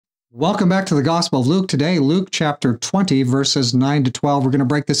Welcome back to the Gospel of Luke. Today, Luke chapter 20, verses 9 to 12. We're going to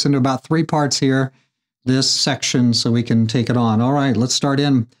break this into about 3 parts here, this section, so we can take it on. All right, let's start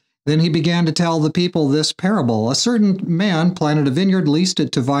in. Then he began to tell the people this parable. A certain man planted a vineyard, leased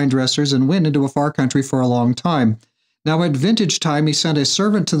it to vinedressers, and went into a far country for a long time. Now at vintage time he sent a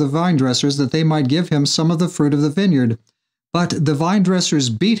servant to the vinedressers that they might give him some of the fruit of the vineyard. But the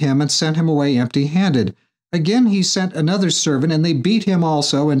vinedressers beat him and sent him away empty-handed. Again he sent another servant, and they beat him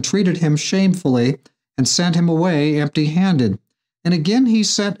also, and treated him shamefully, and sent him away empty-handed. And again he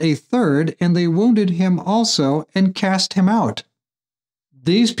sent a third, and they wounded him also, and cast him out.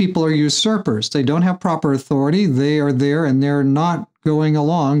 These people are usurpers. They don't have proper authority. They are there, and they're not going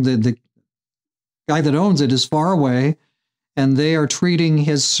along. The guy that owns it is far away, and they are treating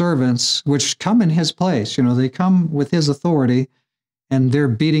his servants, which come in his place. You know, they come with his authority, and they're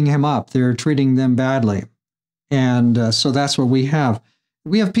beating him up. They're treating them badly. And so that's what we have.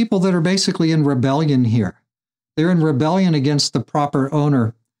 We have people that are basically in rebellion here. They're in rebellion against the proper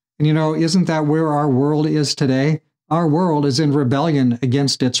owner. And you know, isn't that where our world is today? Our world is in rebellion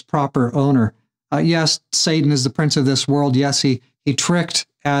against its proper owner. Yes, Satan is the prince of this world. Yes, he tricked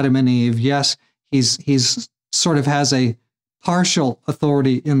Adam and Eve. Yes, he's sort of has a partial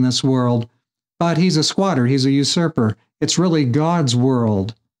authority in this world, but he's a squatter. He's a usurper. It's really God's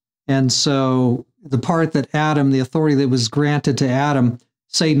world. And so the part that Adam, the authority that was granted to Adam,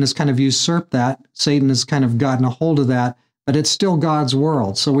 Satan has kind of usurped that. Satan has kind of gotten a hold of that, but it's still God's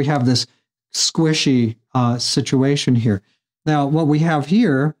world. So we have this squishy situation here. Now, what we have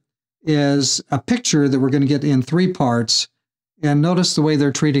here is a picture that we're going to get in 3 parts, and notice the way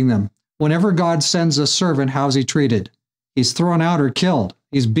they're treating them. Whenever God sends a servant, how's he treated? He's thrown out or killed.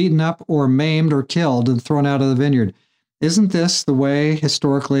 He's beaten up or maimed or killed and thrown out of the vineyard. Isn't this the way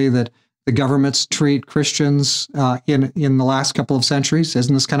historically that the governments treat Christians in the last couple of centuries?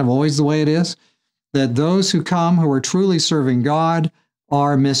 Isn't this kind of always the way it is? That those who come who are truly serving God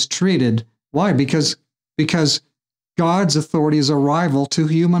are mistreated. Why? Because God's authority is a rival to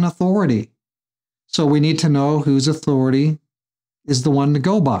human authority. So we need to know whose authority is the one to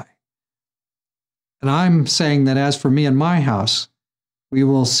go by. And I'm saying that as for me and my house, we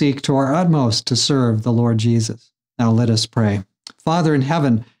will seek to our utmost to serve the Lord Jesus. Now let us pray. Father in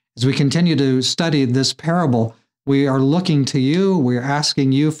heaven, as we continue to study this parable, we are looking to you. We're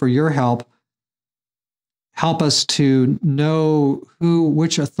asking you for your help. Help us to know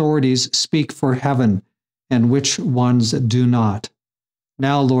which authorities speak for heaven and which ones do not.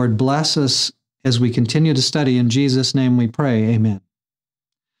 Now, Lord, bless us as we continue to study. In Jesus' name we pray. Amen.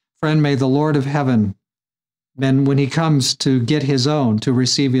 Friend, may the Lord of heaven, when he comes to get his own, to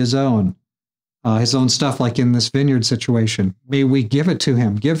receive his own stuff, like in this vineyard situation, may we give it to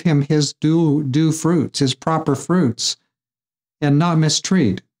him, give him his due fruits, his proper fruits, and not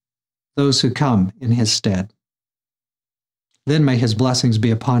mistreat those who come in his stead. Then may his blessings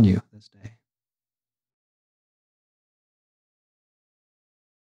be upon you this day.